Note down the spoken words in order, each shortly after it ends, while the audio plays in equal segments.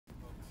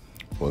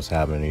What's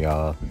happening,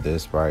 y'all?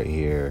 This right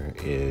here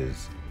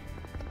is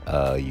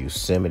a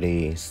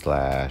Yosemite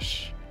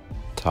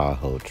 /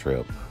 Tahoe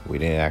trip. We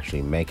didn't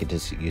actually make it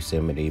to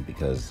Yosemite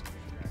because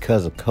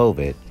of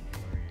COVID.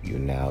 You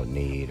now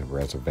need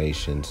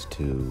reservations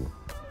to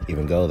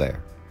even go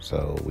there.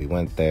 So we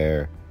went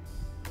there,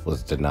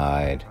 was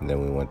denied, and then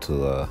we went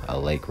to a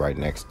lake right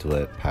next to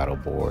it,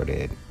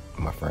 paddleboarded,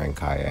 my friend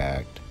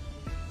kayaked,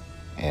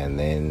 and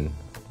then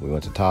we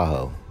went to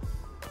Tahoe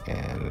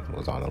and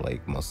was on the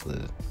lake most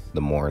of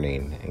the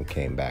morning and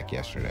came back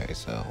yesterday.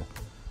 So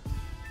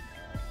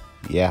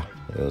yeah,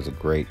 it was a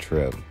great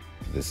trip.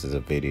 This is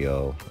a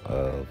video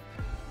of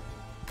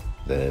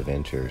the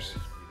adventures.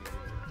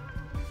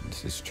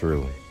 This is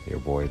True, your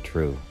boy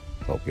True.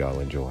 Hope y'all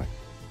enjoy.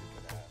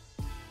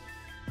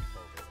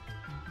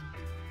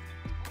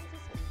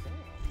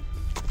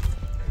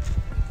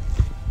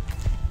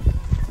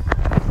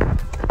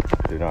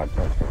 Do not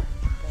touch her.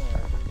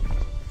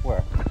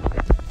 Where?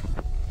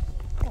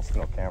 That's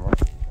no camera.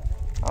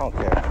 I don't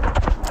care.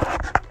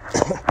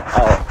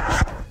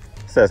 Oh,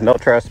 it says no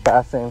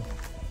trespassing.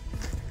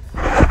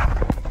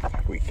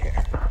 We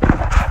care.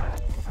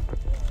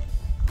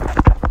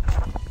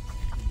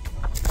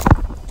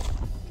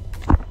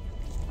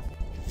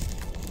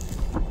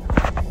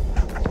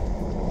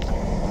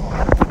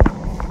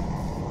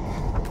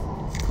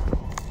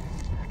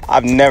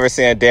 I've never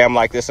seen a dam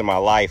like this in my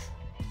life.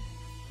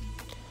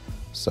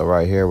 So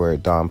right here we're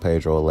at Don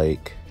Pedro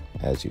Lake.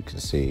 As you can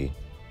see,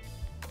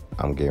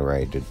 I'm getting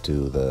ready to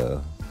do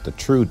the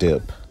true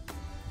dip.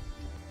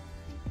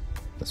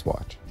 Let's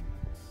watch.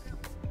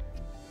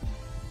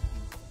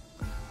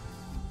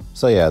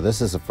 So yeah,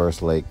 this is the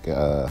first lake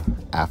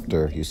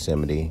after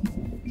Yosemite.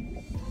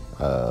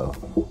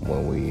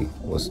 When we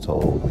was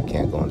told we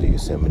can't go into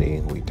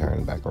Yosemite, we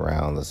turned back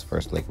around. This is the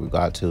first lake we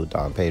got to,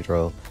 Don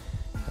Pedro,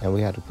 and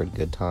we had a pretty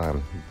good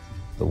time.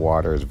 The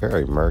water is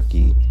very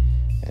murky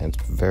and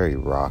it's very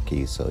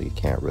rocky, so you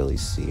can't really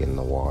see in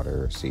the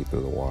water or see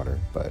through the water,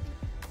 but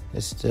it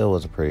still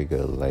was a pretty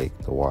good lake.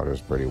 The water is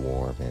pretty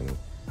warm, and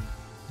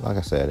like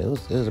I said, it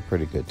was a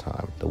pretty good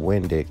time. The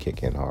wind did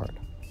kick in hard.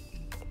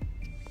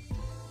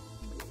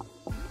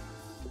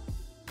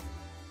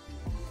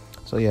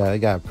 So yeah, it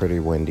got pretty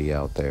windy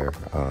out there.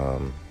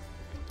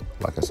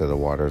 Like I said, the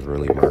water is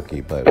really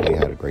murky, but we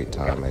had a great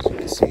time. As you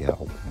can see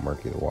how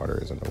murky the water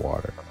is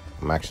underwater.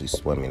 I'm actually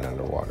swimming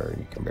underwater.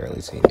 You can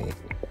barely see me.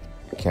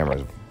 The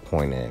camera's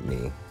pointing at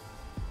me,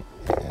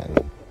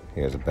 and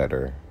here's a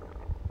better,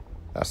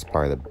 that's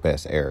probably the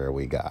best area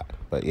we got.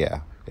 But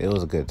yeah, it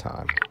was a good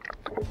time.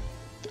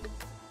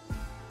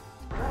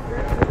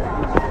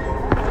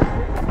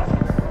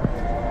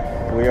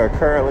 We are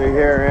currently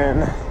here in,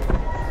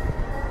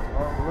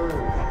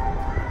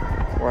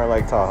 we're in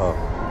Lake Tahoe.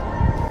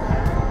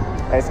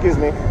 Hey, excuse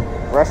me,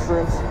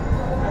 restrooms?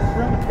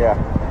 Restroom? Yeah.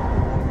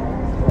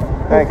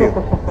 Thank you.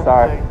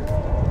 Sorry.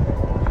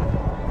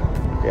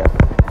 Yeah.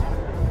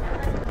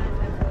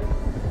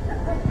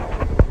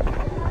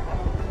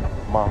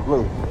 Mont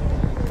Bleu,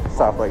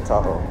 South Lake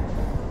Tahoe.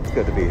 It's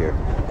good to be here.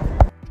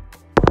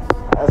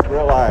 I just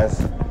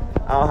realized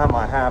I don't have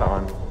my hat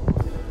on.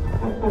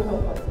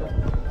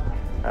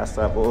 That's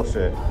that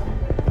bullshit.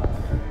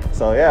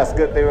 So yeah, it's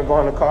good they were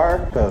going in the car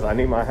because I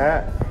need my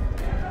hat.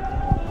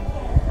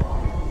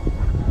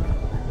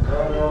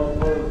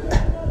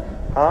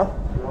 Huh?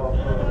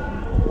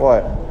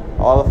 What?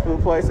 All the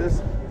food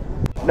places?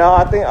 No,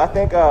 I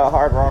think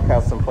Hard Rock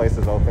has some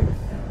places open.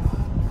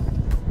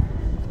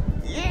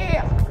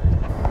 Yeah!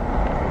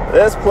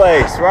 This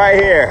place right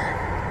here,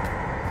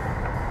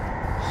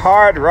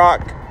 Hard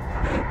Rock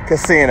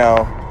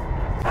Casino,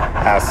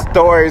 has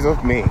stories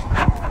with me.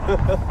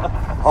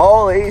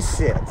 Holy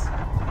shit.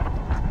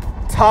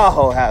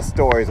 Tahoe has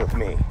stories with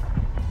me.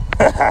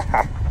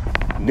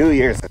 New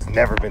Year's has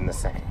never been the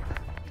same.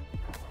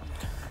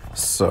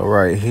 So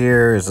right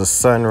here is the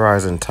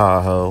sunrise in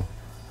Tahoe.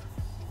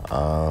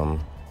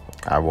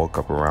 I woke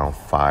up around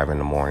 5 in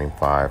the morning,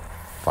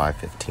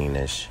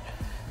 5:15ish,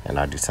 and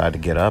I decided to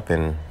get up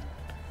and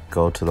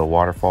go to the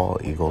waterfall,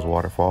 Eagles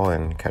Waterfall,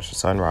 and catch the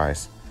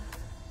sunrise.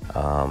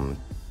 The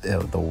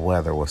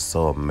weather was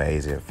so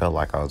amazing. It felt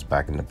like I was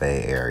back in the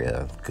Bay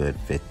Area. Good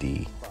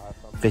 50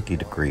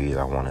 degrees,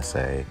 I want to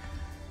say.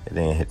 It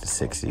didn't hit the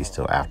 60s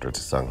till after the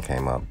sun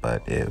came up,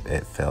 but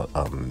it felt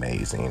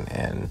amazing.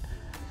 And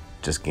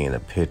just getting the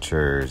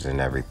pictures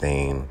and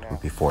everything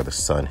before the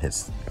sun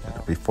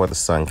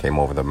came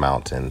over the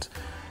mountains,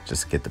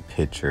 just get the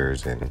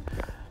pictures and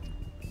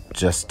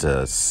just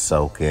to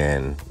soak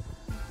in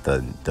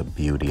the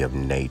beauty of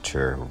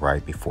nature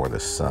right before the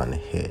sun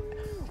hit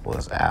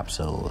was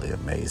absolutely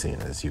amazing.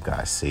 As you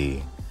guys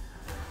see,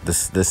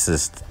 this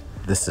is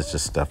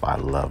just stuff I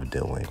love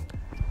doing.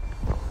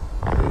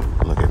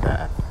 Look at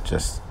that,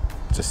 just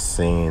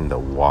seeing the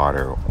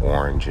water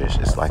orangish.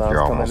 It's like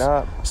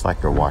it's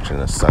like you're watching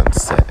the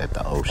sunset at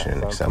the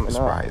ocean, except it's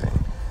rising.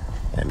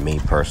 And me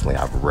personally,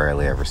 I've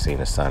rarely ever seen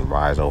the sun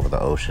rise over the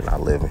ocean. I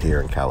live here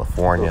in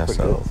California,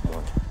 so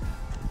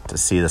to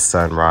see the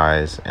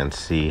sunrise and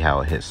see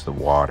how it hits the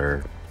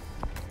water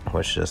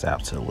was just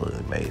absolutely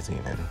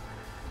amazing. And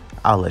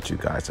I'll let you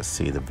guys just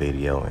see the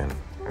video, and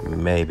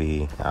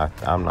maybe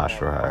I'm not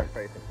sure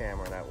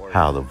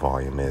how the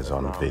volume is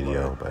on the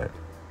video, but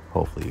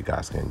hopefully you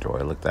guys can enjoy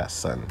it. Look at that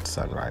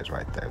sunrise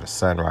right there. The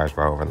sunrise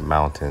right over the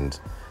mountains.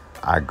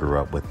 I grew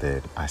up with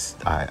it. I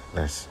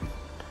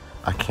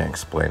can't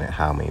explain it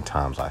how many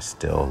times I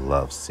still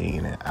love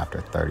seeing it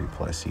after 30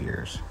 plus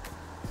years.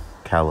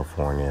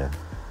 California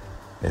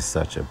is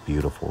such a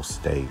beautiful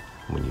state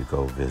when you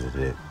go visit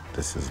it.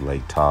 This is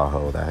Lake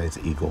Tahoe. That is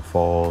Eagle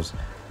Falls,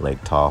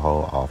 Lake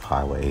Tahoe off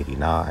Highway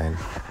 89.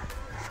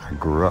 I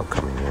grew up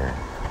coming here,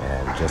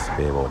 and just to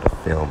be able to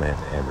film it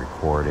and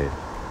record it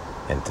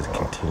and to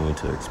continue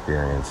to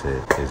experience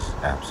it is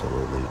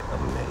absolutely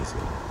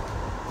amazing.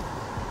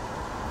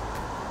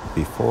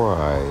 Before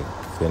I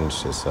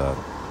finish this up,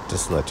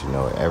 just to let you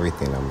know,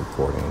 everything I'm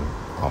recording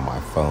on my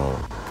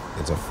phone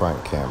is a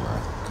front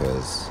camera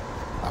because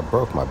I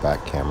broke my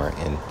back camera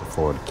in the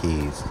Florida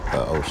Keys.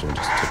 The ocean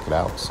just took it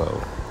out, so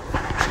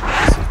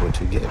this is what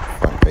you get,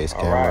 front face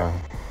camera.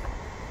 Right.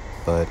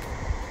 But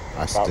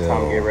I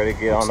still, get ready to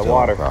get on the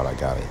water. Proud I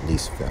got it at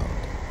least filmed.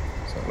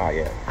 So, not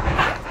yet.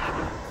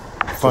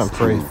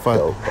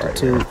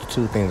 The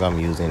two things I'm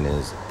using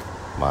is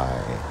my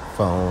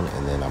phone,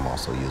 and then I'm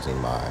also using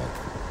my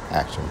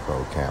Action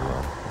Pro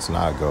camera. It's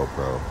not a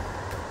GoPro,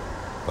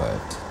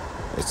 but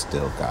it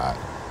still got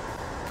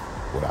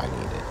what I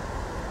needed.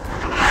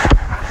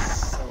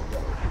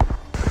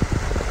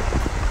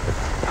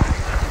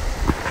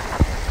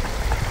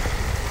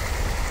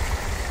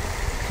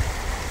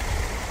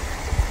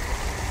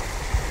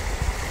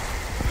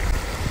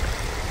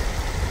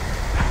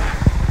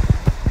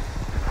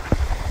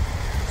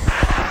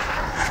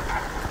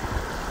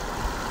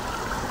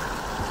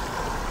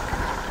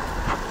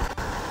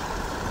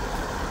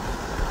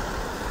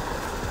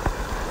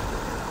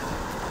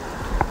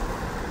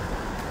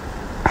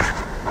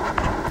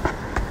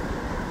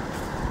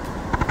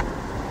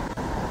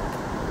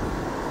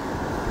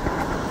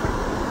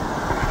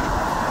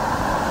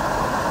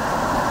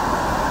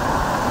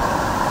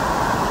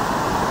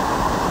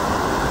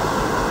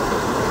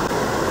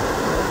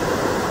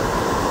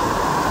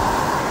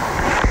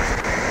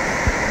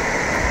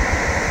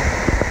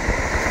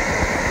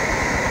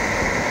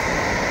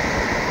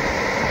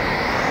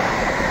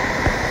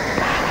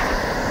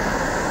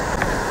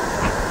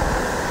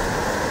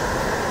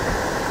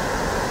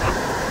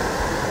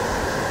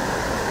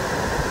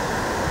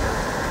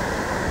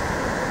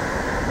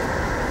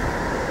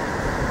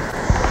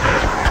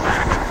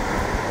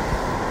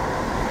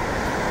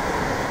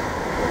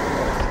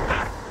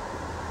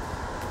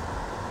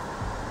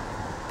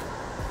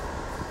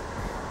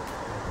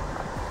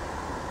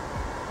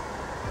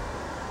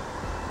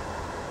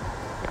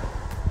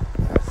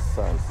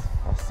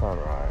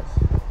 Sunrise.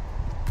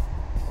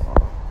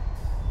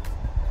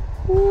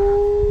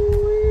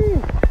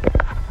 Woo-wee.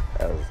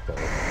 That was dope.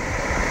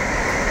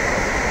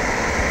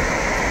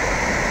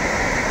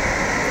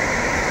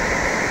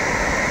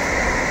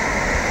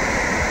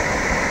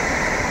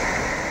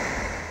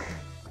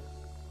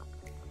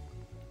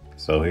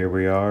 So here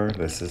we are.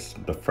 This is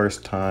the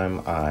first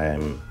time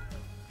I'm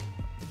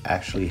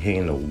actually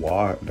hitting the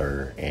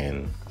water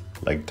in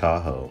Lake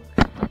Tahoe.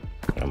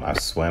 I've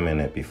swam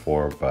in it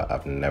before, but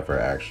I've never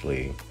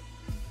actually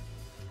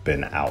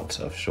been out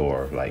of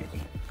shore. Like,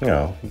 you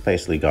know,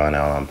 basically gone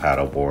out on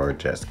paddleboard,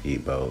 jet ski,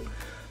 boat.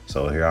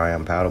 So here I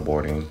am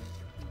paddleboarding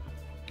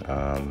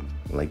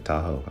Lake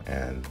Tahoe,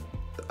 and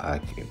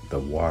the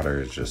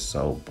water is just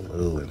so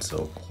blue and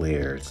so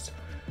clear. It's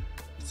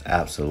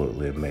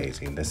absolutely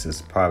amazing. This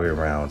is probably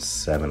around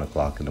 7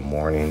 o'clock in the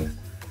morning.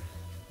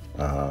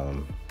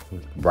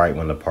 Right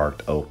when the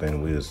park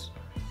opened, we was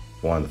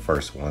one of the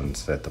first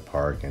ones at the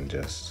park and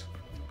just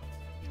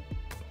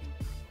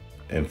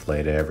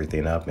inflated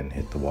everything up and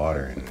hit the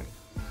water. And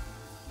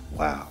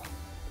wow,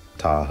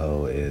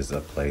 Tahoe is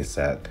a place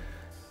that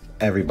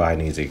everybody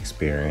needs to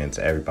experience.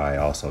 Everybody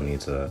also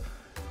needs to,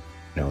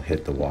 you know,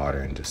 hit the water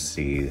and just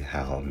see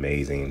how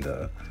amazing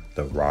the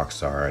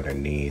rocks are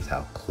underneath,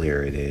 how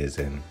clear it is.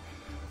 And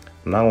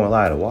I'm not gonna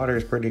lie, the water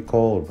is pretty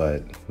cold,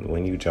 but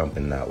when you jump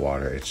in that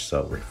water, it's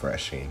so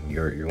refreshing.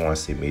 You're gonna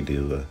see me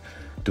do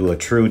a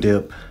true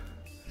dip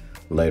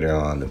later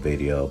on in the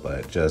video,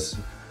 but just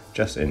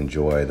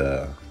enjoy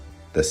the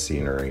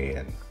scenery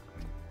and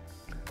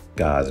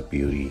God's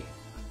beauty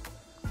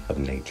of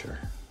nature.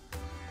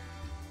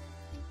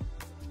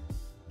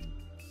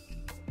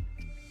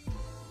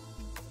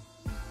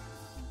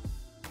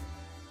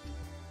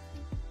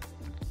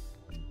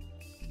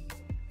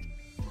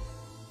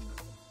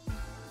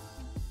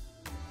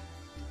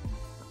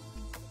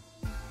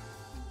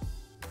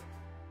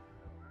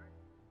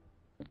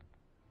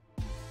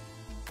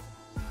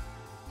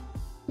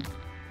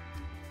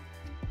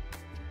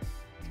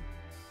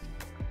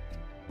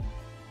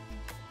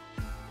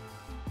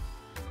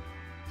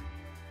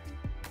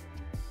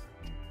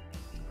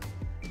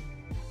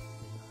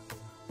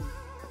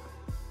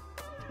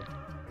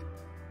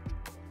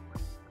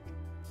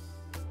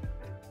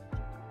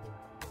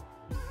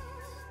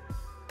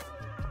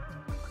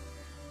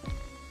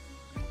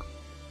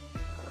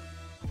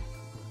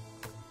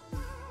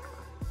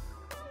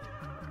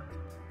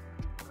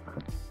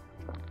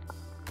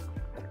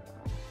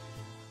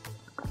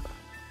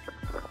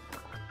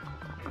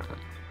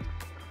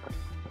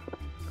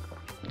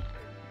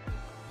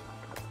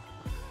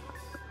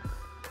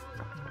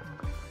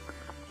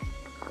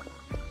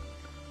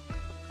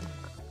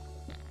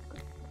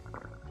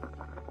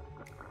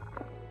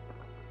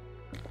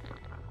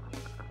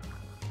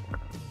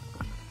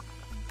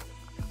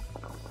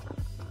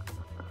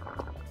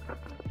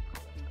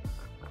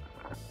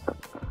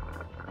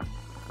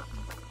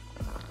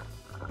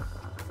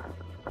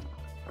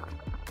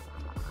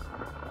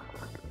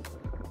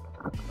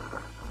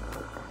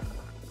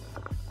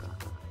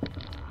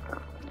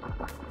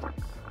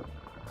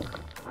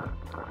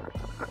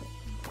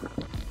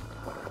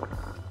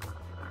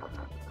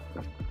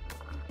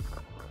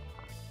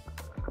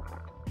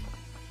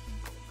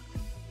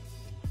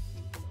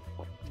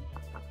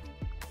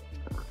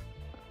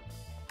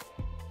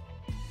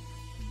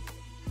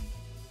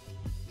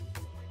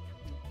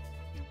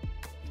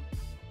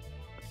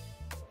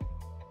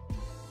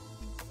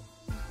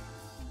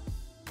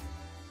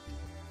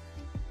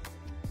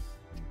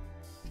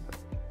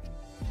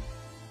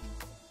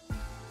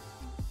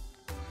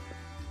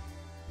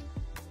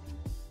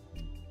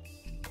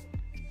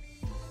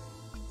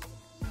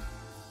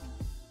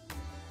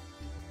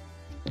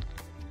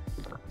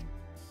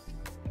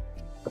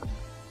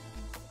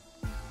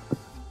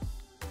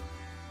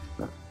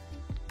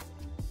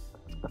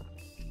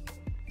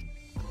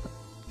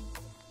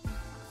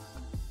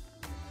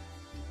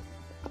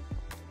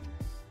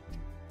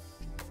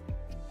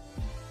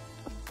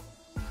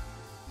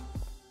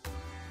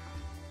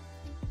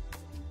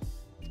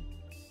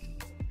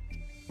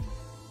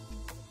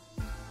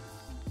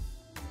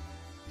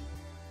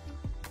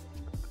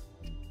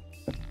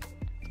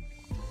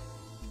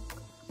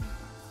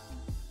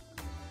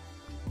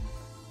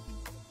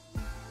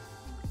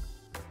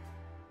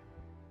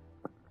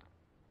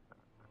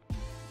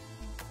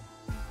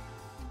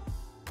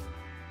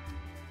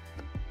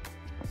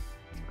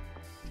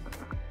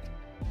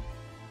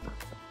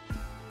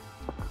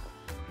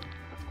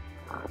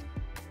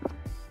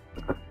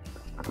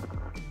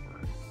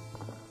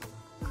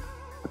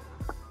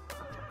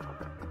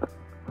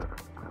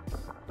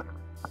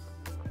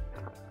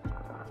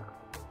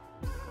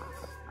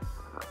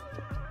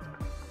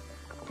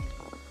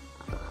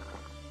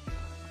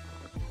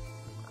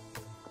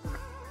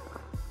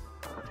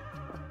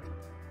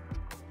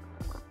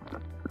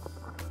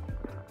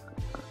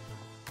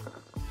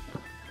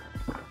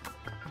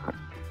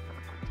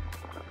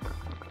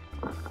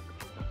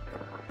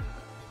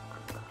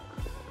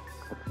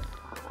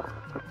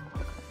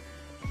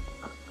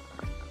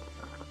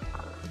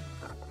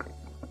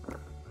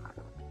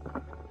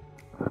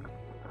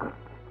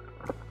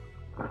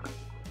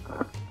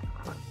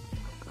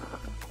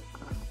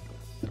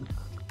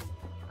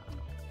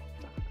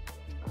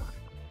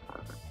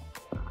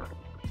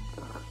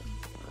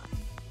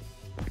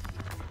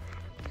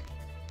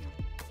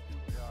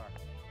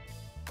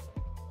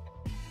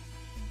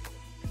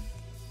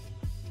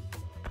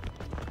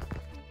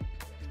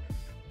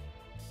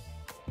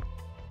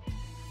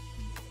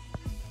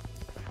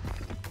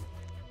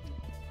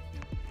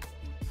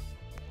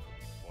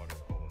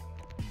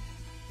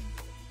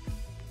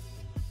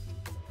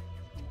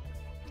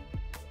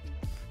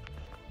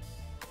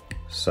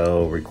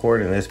 So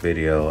recording this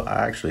video,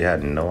 I actually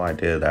had no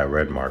idea that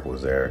red mark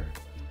was there.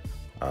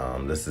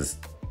 This is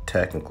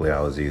technically, I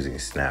was using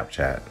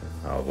Snapchat.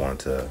 I wanted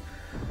to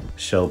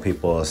show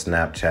people on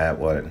Snapchat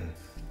what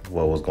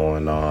was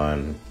going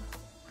on,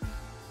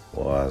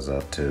 what I was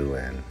up to,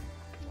 and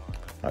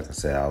like I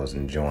said, I was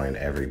enjoying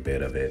every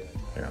bit of it,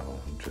 you know,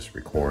 just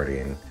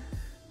recording,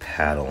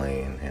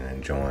 paddling, and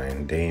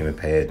enjoying. Didn't even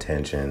pay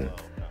attention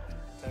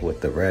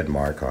with the red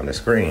mark on the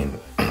screen,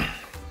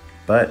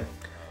 but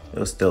it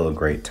was still a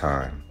great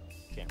time.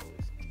 Can't lose.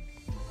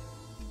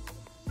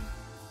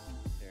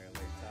 Here in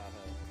Lake Tahoe.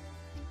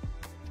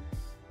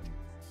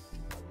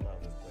 I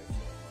love this place so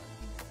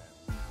much,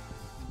 man.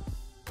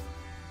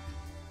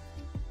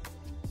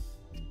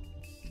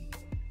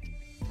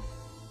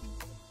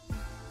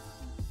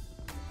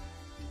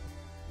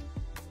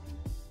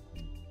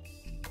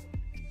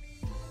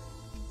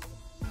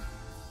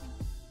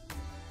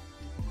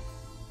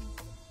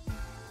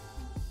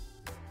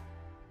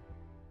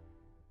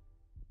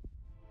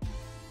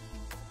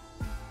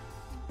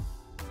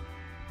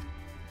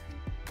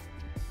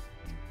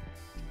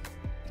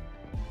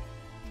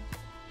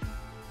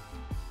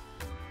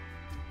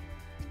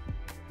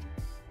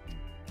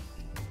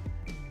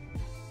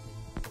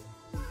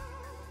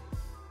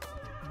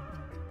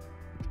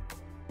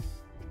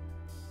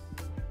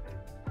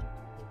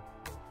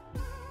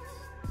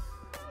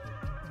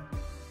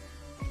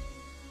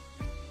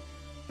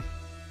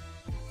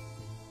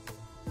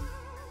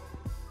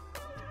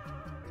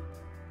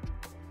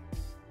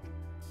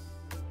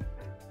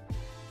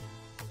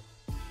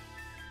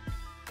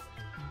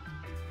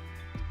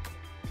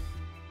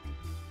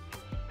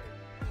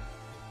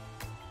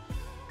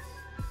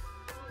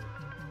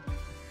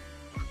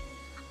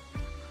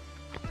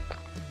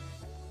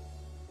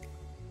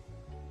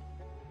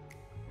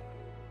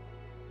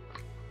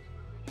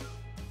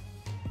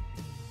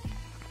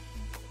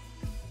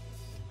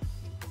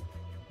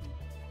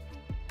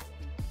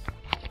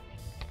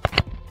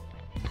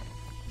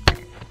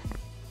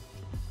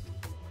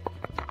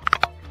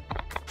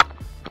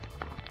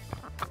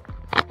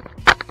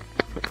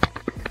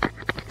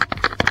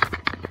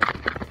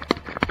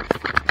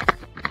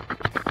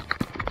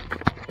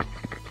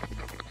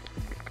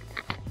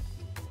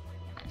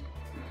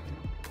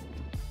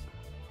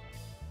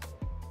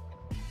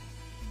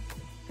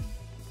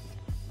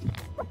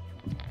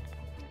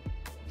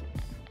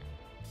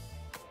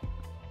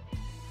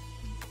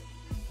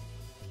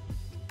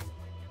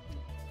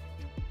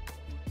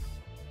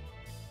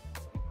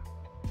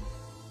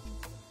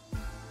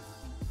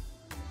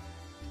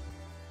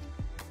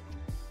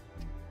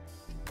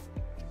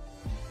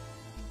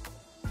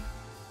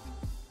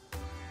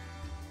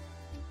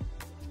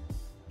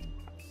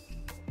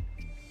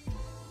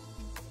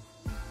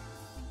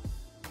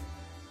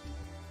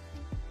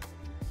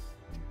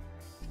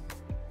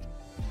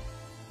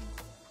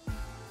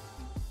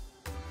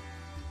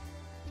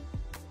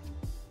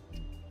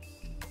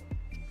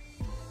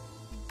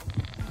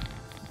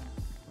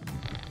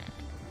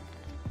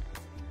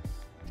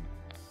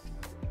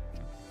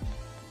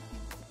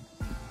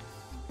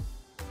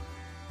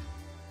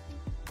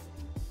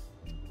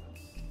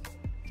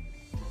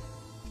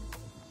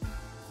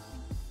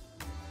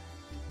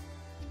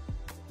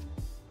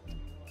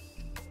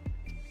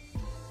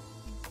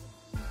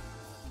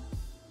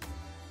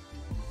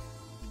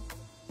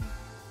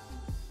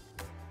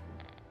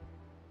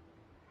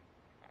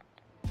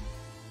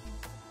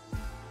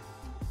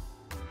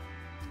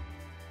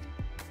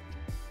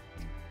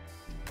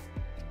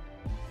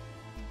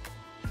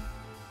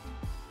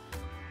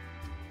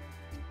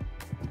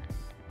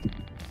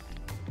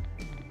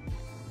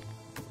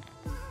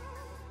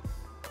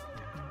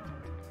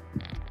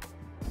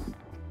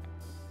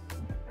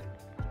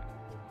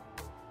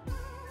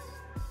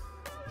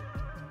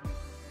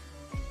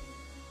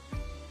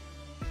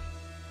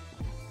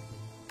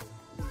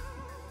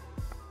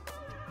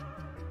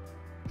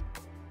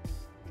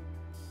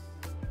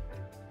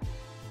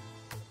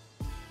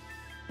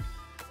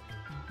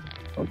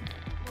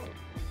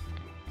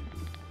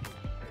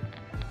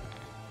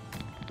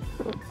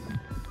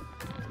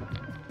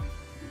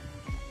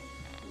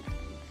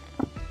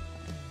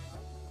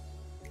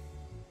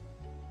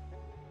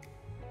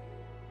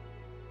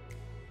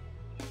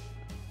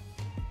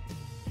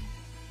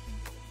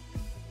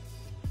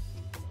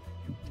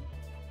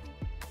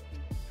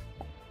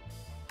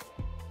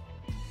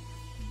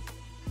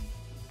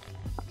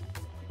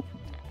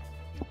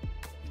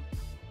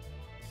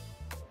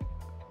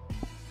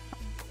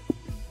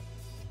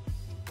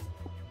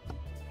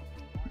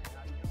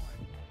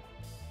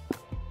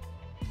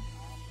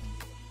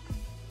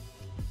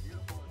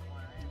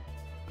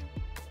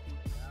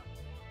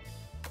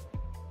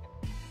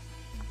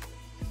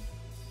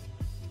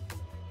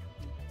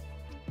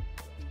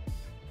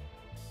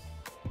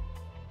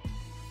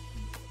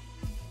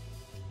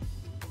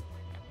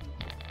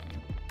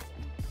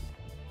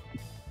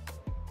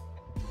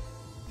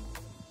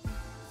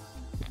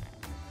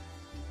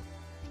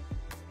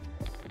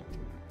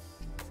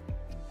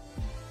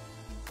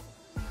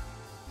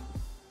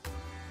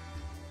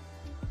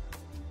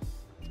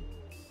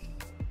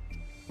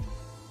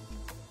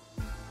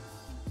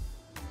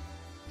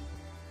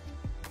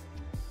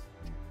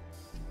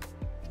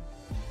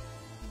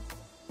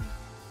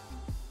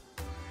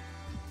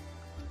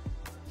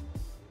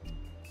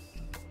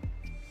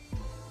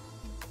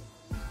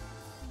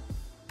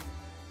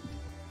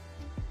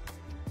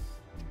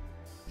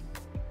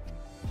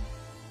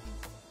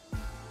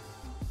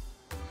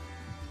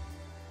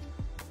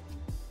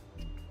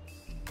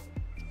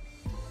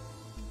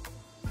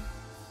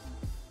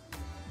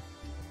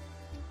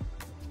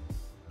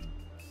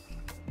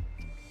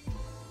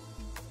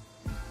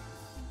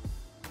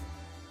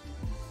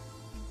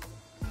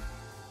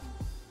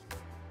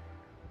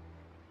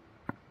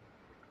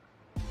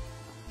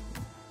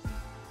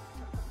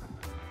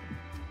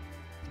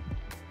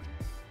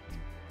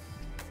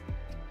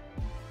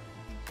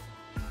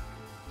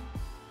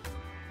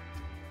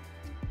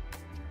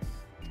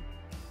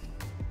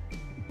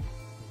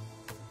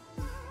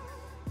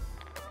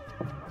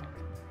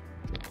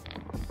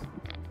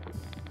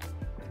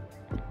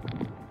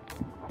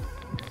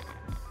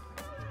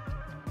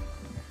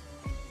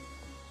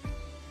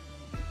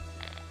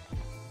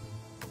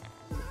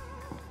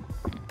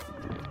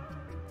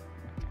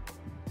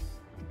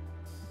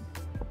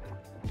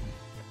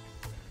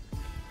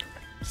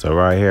 So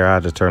right here, I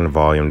had to turn the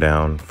volume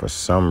down. For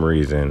some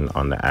reason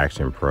on the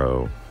Action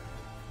Pro,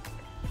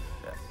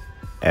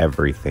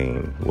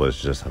 everything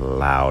was just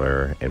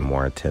louder and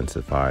more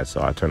intensified.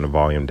 So I turned the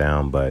volume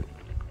down, but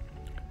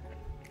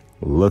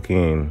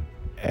looking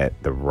at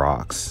the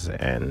rocks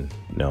and,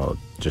 you know,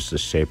 just the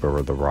shape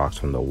of the rocks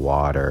from the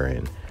water,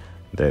 and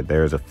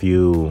there's a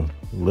few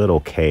little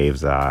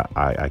caves that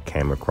I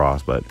came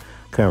across, but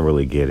couldn't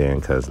really get in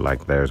because,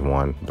 like, there's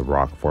one, the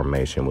rock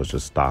formation was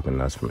just stopping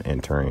us from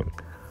entering.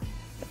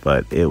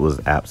 But it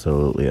was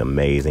absolutely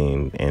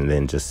amazing. And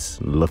then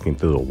just looking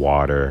through the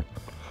water,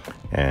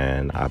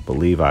 and I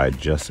believe I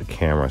adjusted the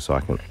camera so I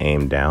can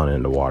aim down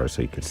in the water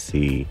so you can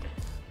see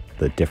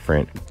the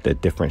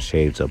different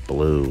shades of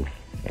blue.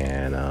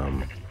 And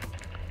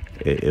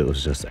it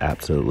was just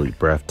absolutely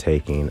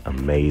breathtaking,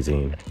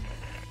 amazing.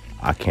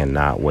 I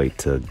cannot wait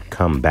to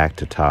come back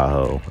to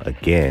Tahoe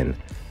again.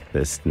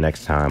 This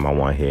next time I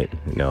want to hit,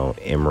 you know,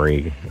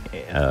 Emery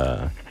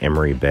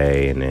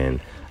Bay, and then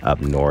up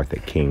north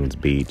at Kings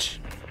Beach.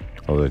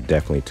 Those are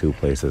definitely two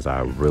places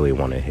I really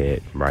want to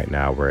hit. Right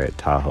now we're at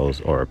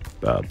Tahoe's, or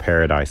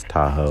Paradise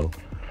Tahoe,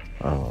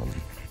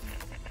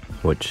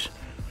 which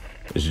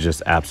is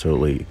just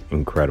absolutely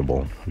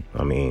incredible.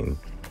 I mean,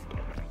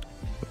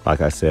 like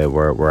I said,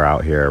 we're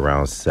out here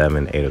around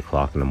 7-8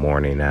 o'clock in the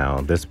morning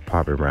now. This is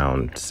probably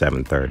around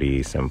 7:30,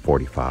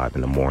 7:45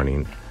 in the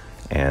morning,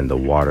 and the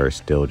water is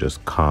still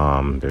just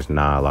calm. There's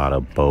not a lot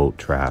of boat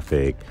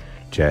traffic,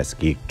 jet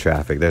ski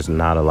traffic. There's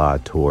not a lot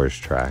of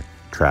tourist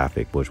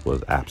traffic, which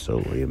was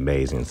absolutely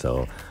amazing.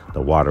 So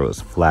the water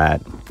was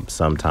flat.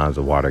 Sometimes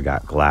the water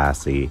got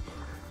glassy.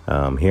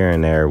 Here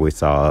and there we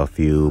saw a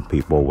few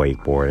people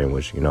wakeboarding,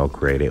 which, you know,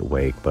 created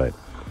wake, but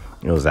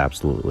it was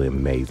absolutely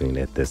amazing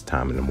at this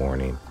time in the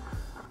morning.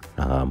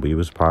 We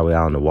was probably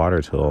out in the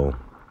water till,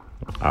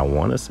 I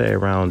want to say,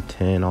 around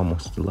 10,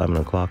 almost 11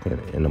 o'clock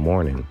in the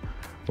morning,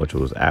 which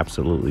was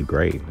absolutely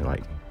great.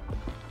 Like,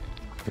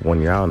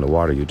 when you're out in the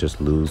water, you just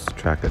lose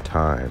track of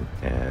time,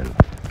 and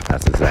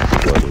that's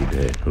exactly what we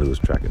did, lose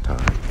track of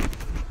time.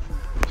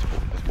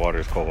 This water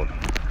is cold.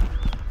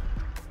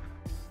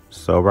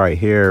 So right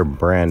here,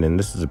 Brandon,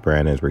 this is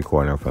Brandon's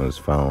recording from his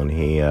phone.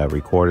 He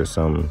recorded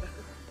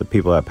the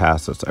people that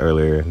passed us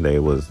earlier. They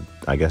was,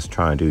 I guess,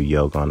 trying to do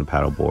yoga on the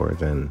paddle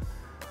boards, and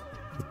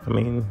I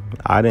mean,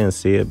 I didn't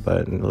see it,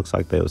 but it looks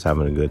like they was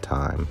having a good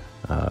time.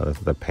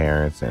 The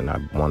parents, and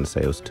I want to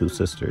say it was two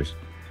sisters.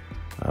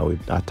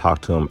 I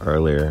talked to them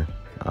earlier.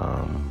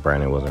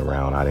 Brandon wasn't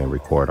around. I didn't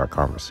record our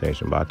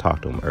conversation, but I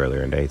talked to them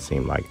earlier, and they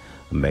seemed like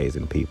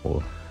amazing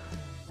people.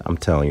 I'm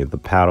telling you, the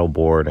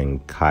paddleboard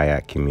and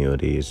kayak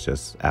community is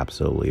just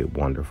absolutely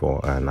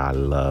wonderful, and I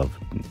love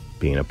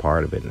being a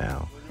part of it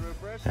now.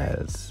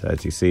 As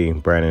you see,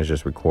 Brandon's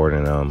just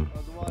recording them,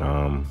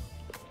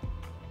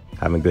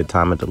 having a good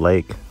time at the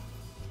lake.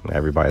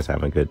 Everybody's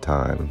having a good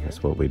time.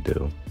 That's what we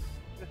do.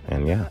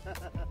 And yeah.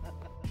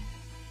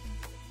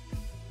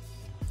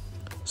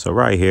 So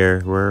right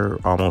here, we're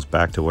almost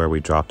back to where we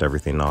dropped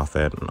everything off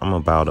at. I'm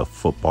about a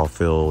football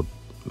field,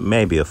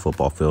 maybe a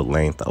football field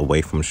length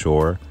away from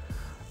shore.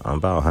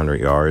 About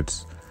 100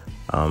 yards.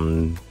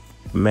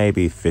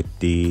 Maybe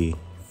 50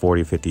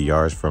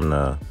 yards from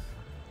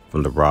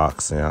the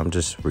rocks, and I'm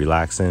just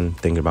relaxing,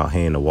 thinking about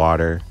hitting the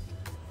water.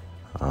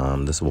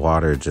 This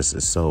water just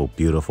is so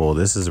beautiful.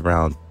 This is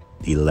around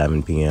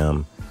 11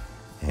 p.m.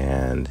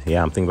 and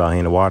yeah, I'm thinking about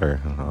hitting the water.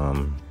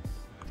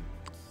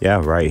 Yeah,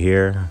 right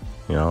here,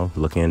 you know,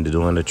 looking into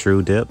doing a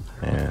true dip,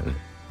 and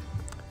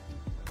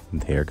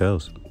here it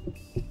goes.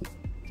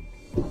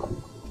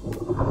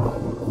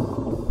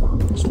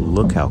 Just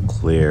look how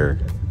clear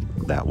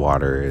that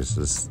water is.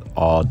 It's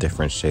all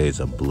different shades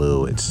of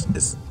blue. It's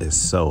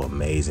so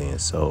amazing.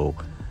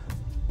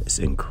 It's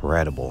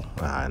incredible.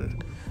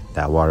 And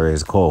that water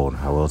is cold,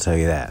 I will tell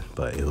you that,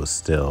 but it was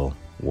still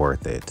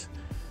worth it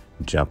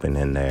jumping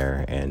in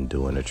there and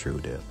doing a true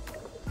dip.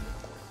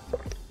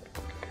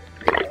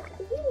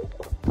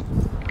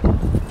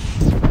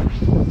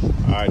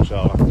 All right,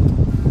 y'all.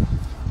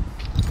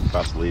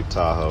 About to leave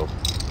Tahoe.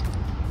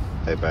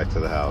 Head back to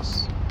the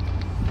house.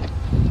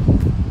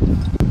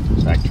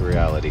 Back to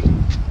reality.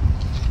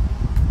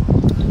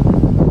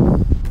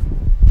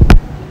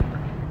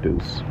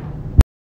 Deuce.